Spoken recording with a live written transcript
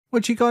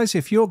Well, you guys,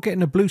 if you're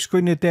getting a blue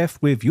screen of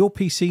death with your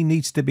PC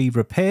needs to be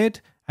repaired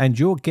and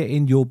you're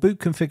getting your boot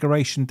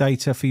configuration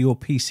data for your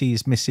PC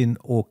is missing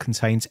or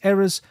contains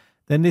errors,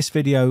 then this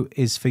video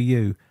is for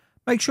you.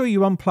 Make sure you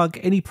unplug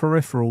any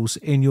peripherals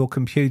in your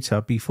computer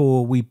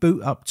before we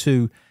boot up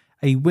to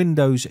a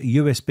Windows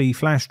USB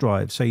flash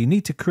drive. So you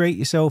need to create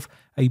yourself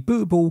a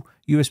bootable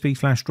USB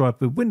flash drive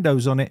with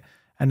Windows on it,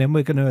 and then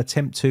we're going to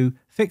attempt to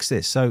fix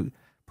this. So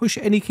push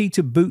any key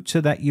to boot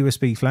to that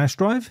USB flash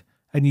drive,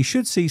 and you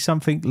should see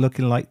something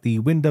looking like the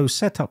Windows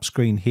setup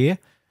screen here.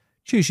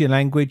 Choose your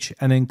language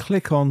and then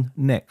click on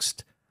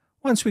Next.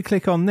 Once we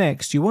click on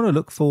Next, you want to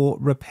look for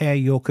Repair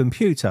Your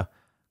Computer.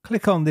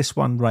 Click on this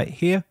one right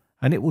here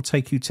and it will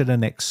take you to the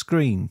next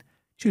screen.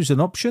 Choose an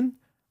option.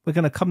 We're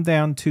going to come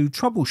down to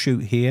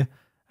Troubleshoot here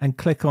and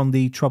click on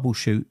the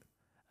Troubleshoot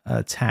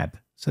tab.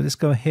 So let's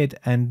go ahead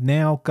and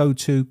now go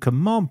to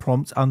Command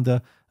Prompt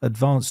under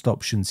Advanced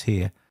Options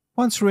here.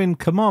 Once we're in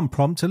Command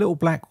Prompt, a little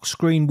black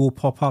screen will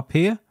pop up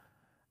here.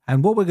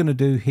 And what we're going to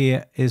do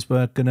here is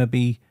we're going to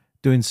be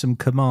doing some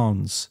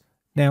commands.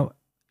 Now,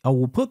 I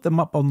will put them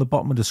up on the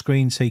bottom of the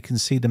screen so you can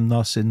see them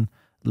nice and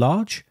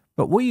large.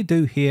 But what you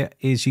do here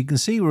is you can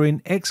see we're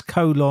in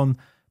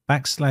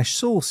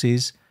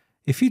x:/sources.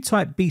 If you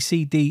type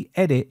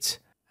bcdedit,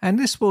 and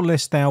this will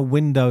list our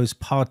Windows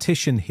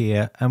partition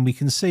here, and we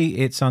can see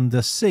it's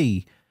under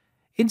C.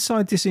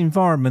 Inside this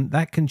environment,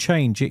 that can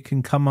change. It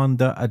can come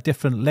under a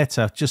different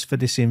letter just for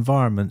this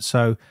environment.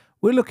 So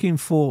we're looking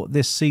for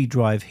this C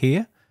drive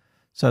here.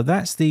 So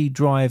that's the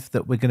drive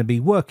that we're going to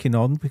be working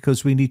on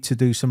because we need to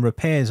do some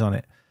repairs on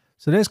it.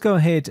 So let's go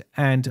ahead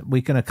and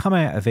we're going to come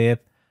out of here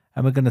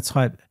and we're going to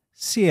type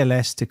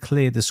CLS to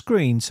clear the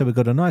screen. So we've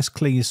got a nice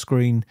clear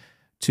screen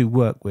to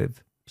work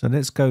with. So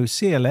let's go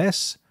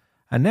CLS.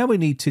 And now we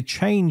need to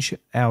change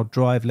our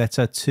drive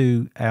letter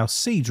to our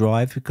C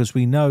drive because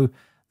we know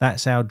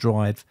that's our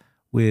drive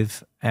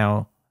with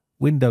our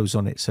Windows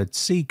on it. So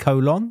C:,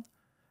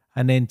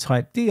 and then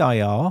type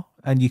dir,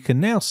 and you can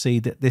now see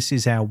that this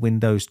is our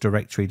Windows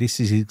directory. This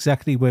is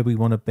exactly where we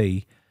want to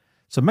be.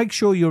 So make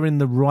sure you're in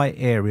the right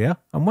area.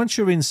 And once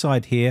you're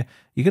inside here,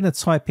 you're going to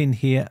type in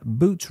here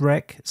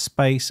bootrec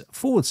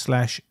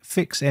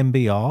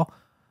 /fixmbr,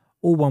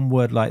 all one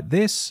word like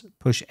this,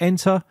 push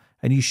enter,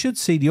 and you should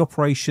see the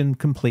operation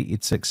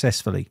completed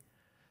successfully.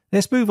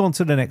 Let's move on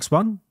to the next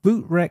one.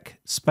 Bootrec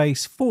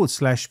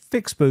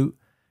 /fixboot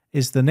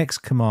is the next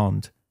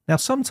command. Now,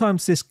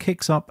 sometimes this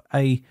kicks up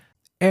a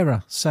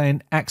error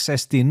saying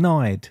access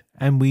denied,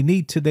 and we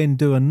need to then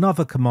do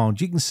another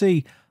command. You can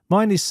see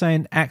mine is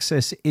saying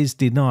access is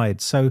denied.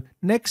 So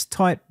next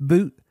type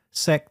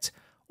bootsect,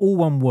 all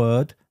one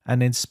word,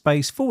 and then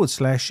space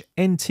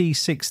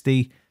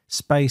 /nt60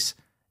 space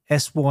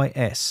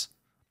sys.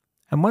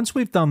 And once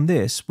we've done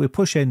this, we'll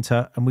push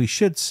enter and we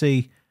should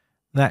see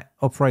that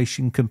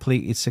operation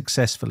completed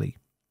successfully.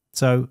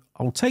 So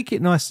I'll take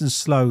it nice and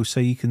slow so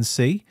you can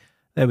see.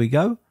 There we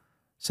go.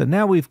 So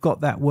now we've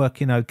got that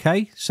working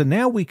okay. So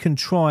now we can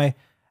try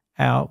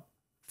our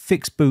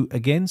fixboot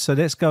again. So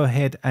let's go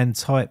ahead and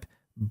type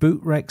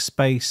bootrec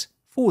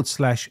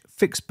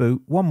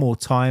 /fixboot one more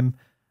time.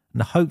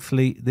 And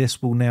hopefully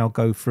this will now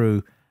go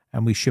through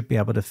and we should be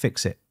able to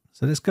fix it.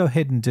 So let's go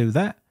ahead and do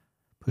that.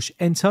 Push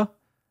enter.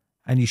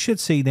 And you should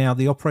see now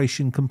the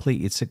operation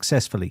completed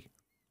successfully.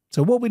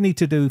 So what we need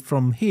to do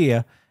from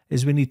here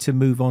is we need to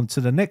move on to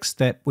the next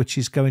step, which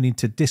is going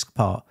into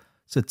diskpart.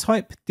 So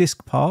type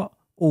diskpart,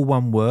 all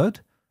one word,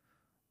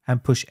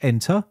 and push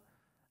enter.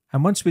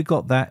 And once we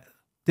got that,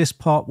 this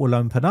part will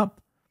open up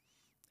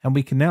and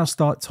we can now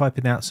start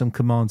typing out some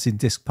commands in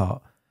diskpart.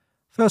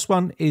 First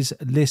one is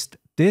list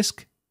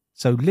disk.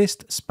 So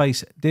list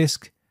space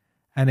disk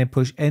and then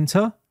push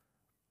enter.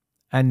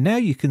 And now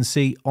you can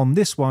see on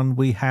this one,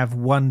 we have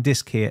one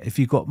disk here. If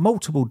you've got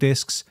multiple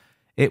disks,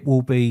 it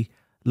will be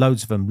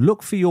loads of them.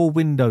 Look for your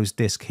Windows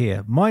disk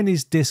here. Mine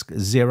is disk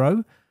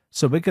 0.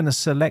 So we're going to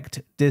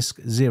select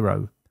disk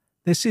 0.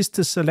 This is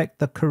to select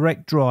the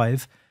correct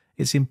drive.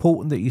 It's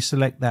important that you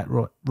select that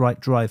right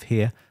drive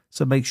here.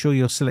 So make sure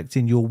you're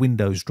selecting your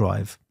Windows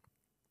drive.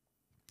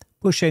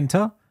 Push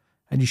enter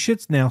and you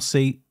should now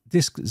see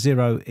disk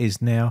 0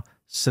 is now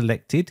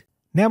selected.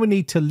 Now we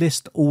need to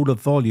list all the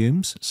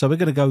volumes. So we're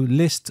going to go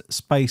list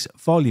space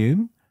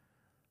volume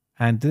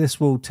and this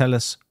will tell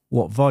us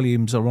what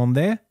volumes are on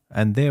there.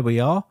 And there we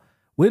are.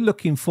 We're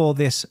looking for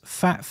this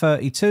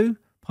FAT32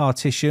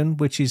 partition,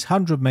 which is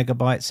 100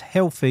 megabytes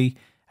healthy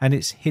and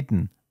it's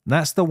hidden.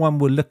 That's the one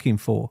we're looking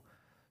for.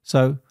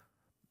 So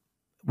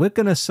we're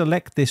going to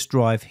select this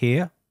drive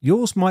here.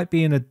 Yours might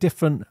be in a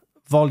different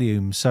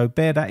volume, so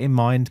bear that in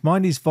mind.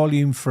 Mine is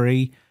volume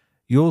 3.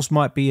 Yours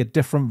might be a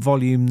different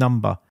volume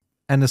number.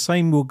 And the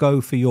same will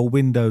go for your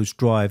Windows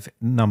drive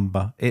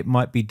number. It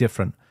might be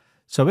different.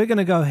 So we're going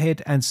to go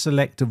ahead and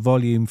select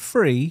volume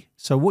 3.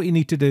 So what you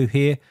need to do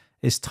here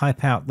is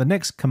type out the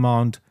next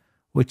command,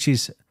 which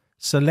is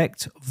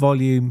select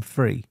volume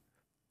 3.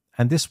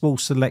 And this will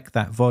select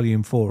that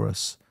volume for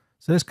us.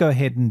 So let's go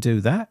ahead and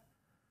do that.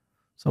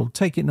 So I'll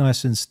take it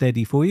nice and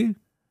steady for you.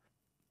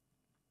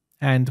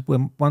 And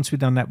once we've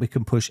done that, we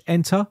can push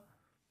enter.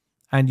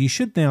 and you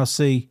should now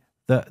see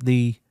that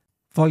the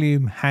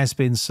volume has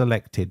been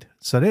selected.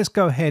 So let's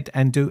go ahead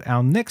and do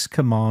our next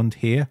command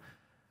here.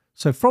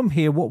 So from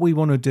here, what we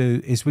want to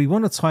do is we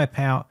want to type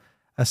out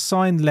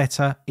assign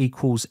letter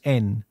equals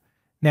N.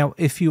 Now,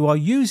 if you are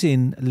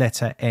using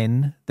letter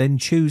N, then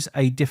choose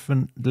a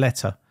different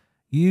letter.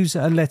 Use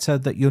a letter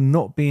that you're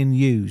not being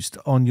used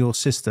on your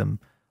system.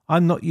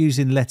 I'm not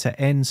using letter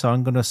N, so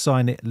I'm going to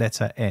assign it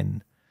letter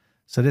N.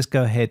 So let's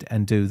go ahead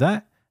and do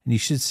that. And you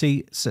should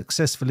see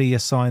successfully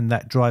assign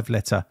that drive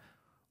letter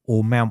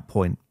or mount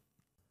point.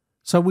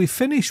 So we've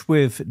finished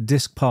with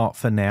diskpart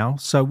for now.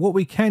 So what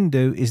we can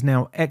do is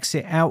now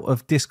exit out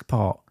of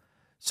diskpart.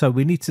 So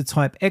we need to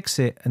type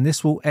exit, and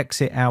this will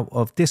exit out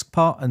of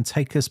diskpart and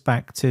take us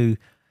back to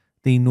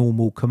the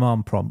normal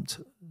command prompt.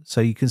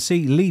 So you can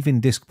see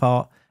leaving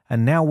diskpart,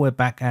 and now we're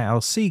back at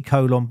our C:\/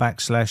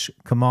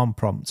 command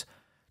prompt.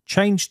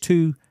 Change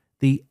to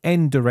the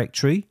N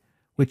directory,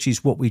 which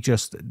is what we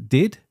just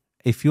did.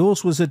 If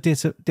yours was a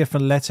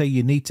different letter,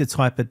 you need to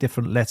type a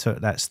different letter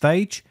at that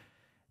stage.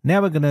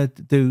 Now we're going to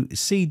do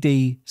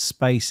cd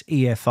space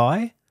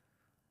EFI,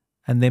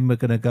 and then we're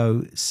going to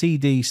go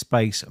cd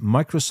space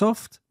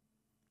Microsoft,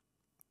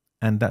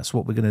 and that's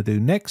what we're going to do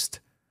next,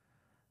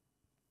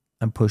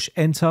 and push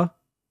enter.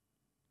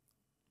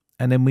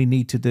 And then we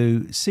need to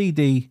do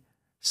cd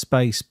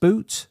space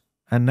boot,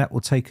 and that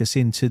will take us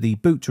into the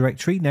boot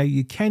directory. Now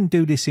you can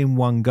do this in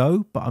one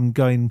go, but I'm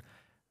going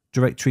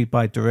directory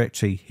by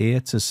directory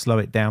here to slow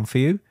it down for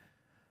you.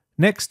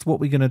 Next, what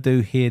we're going to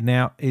do here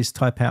now is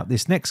type out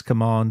this next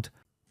command,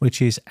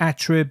 which is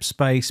attrib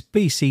space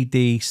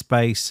bcd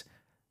space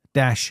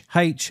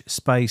 -h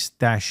space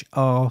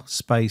 -r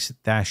space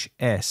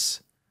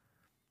 -s.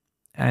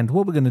 And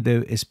what we're going to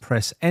do is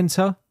press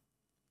enter,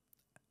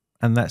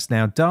 and that's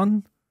now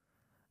done.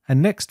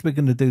 And next we're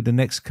going to do the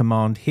next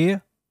command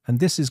here, and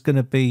this is going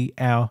to be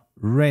our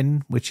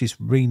ren, which is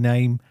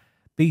rename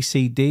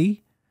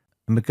bcd,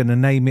 and we're going to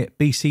name it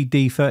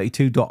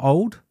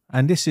bcd32.old.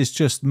 And this is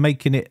just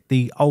making it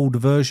the old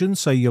version,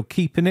 so you're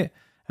keeping it.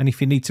 And if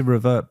you need to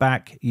revert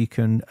back, you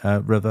can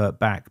revert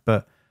back.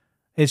 But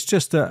it's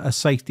just a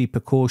safety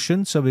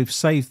precaution. So we've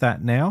saved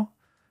that now.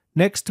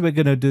 Next, we're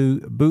going to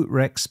do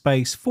bootrec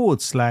space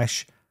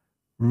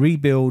 /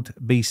 rebuild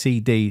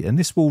bcd. And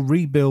this will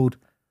rebuild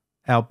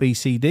our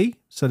bcd.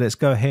 So let's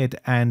go ahead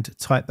and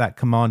type that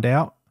command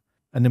out.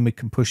 And then we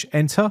can push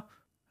enter.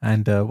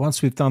 And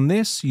once we've done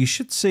this, you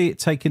should see it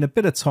taking a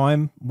bit of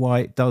time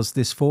while it does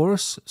this for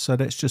us. So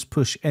let's just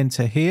push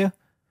enter here.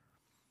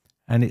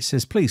 And it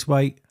says, please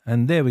wait.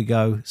 And there we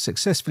go.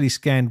 Successfully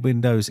scanned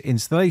Windows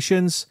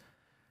installations.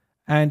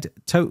 And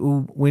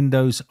total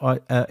Windows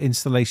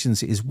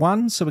installations is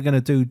 1. So we're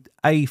going to do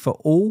A for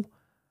all.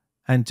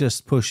 And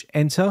just push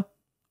enter.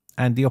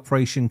 And the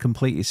operation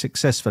completed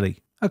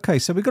successfully. Okay,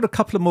 so we've got a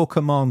couple of more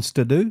commands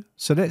to do.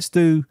 So let's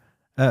do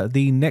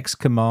the next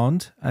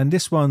command, and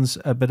this one's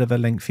a bit of a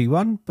lengthy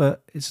one,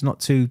 but it's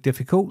not too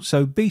difficult.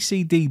 So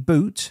bcd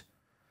boot,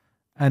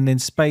 and then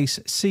space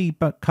C:\/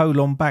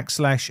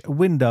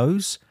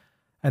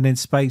 and then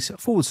space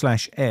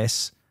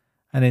 /s,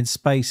 and then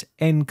space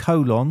N:,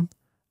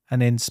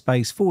 and then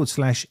space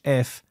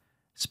 /f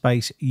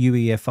space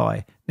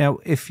UEFI. Now,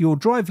 if your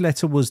drive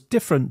letter was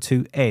different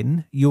to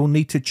N, you'll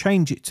need to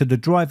change it to the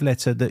drive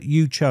letter that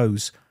you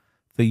chose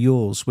for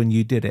yours when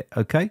you did it.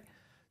 Okay,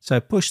 so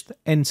push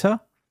enter,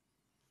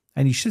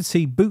 and you should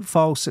see boot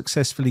file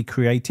successfully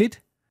created.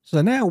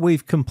 So now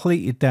we've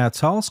completed our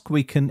task,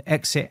 we can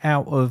exit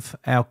out of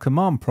our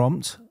command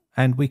prompt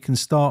and we can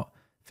start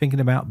thinking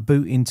about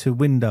boot into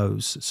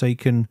Windows. So you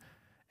can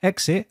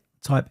exit,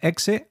 type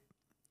exit,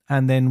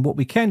 and then what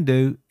we can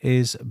do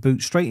is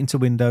boot straight into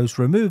Windows,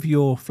 remove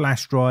your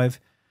flash drive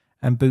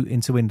and boot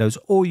into Windows,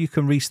 or you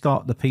can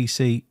restart the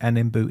PC and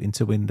then boot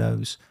into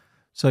Windows.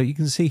 So you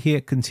can see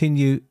here,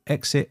 continue,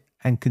 exit,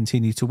 and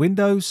continue to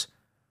Windows.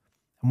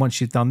 And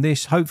once you've done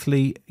this,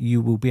 hopefully you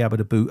will be able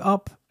to boot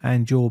up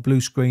and your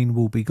blue screen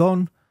will be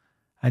gone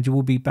and you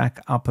will be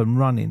back up and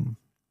running.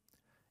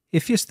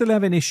 If you're still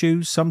having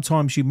issues,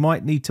 sometimes you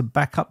might need to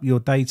back up your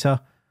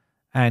data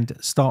and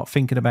start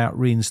thinking about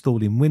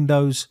reinstalling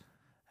Windows.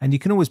 And you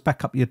can always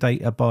back up your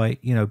data by,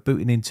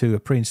 booting into a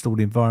pre-installed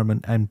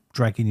environment and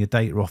dragging your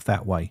data off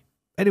that way.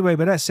 Anyway,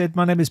 with that said,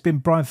 my name has been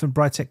Brian from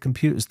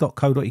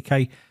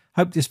briteccomputers.co.uk.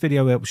 Hope this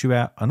video helps you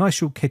out, and I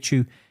shall catch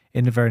you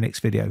in the very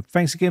next video.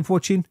 Thanks again for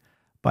watching.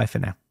 Bye for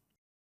now.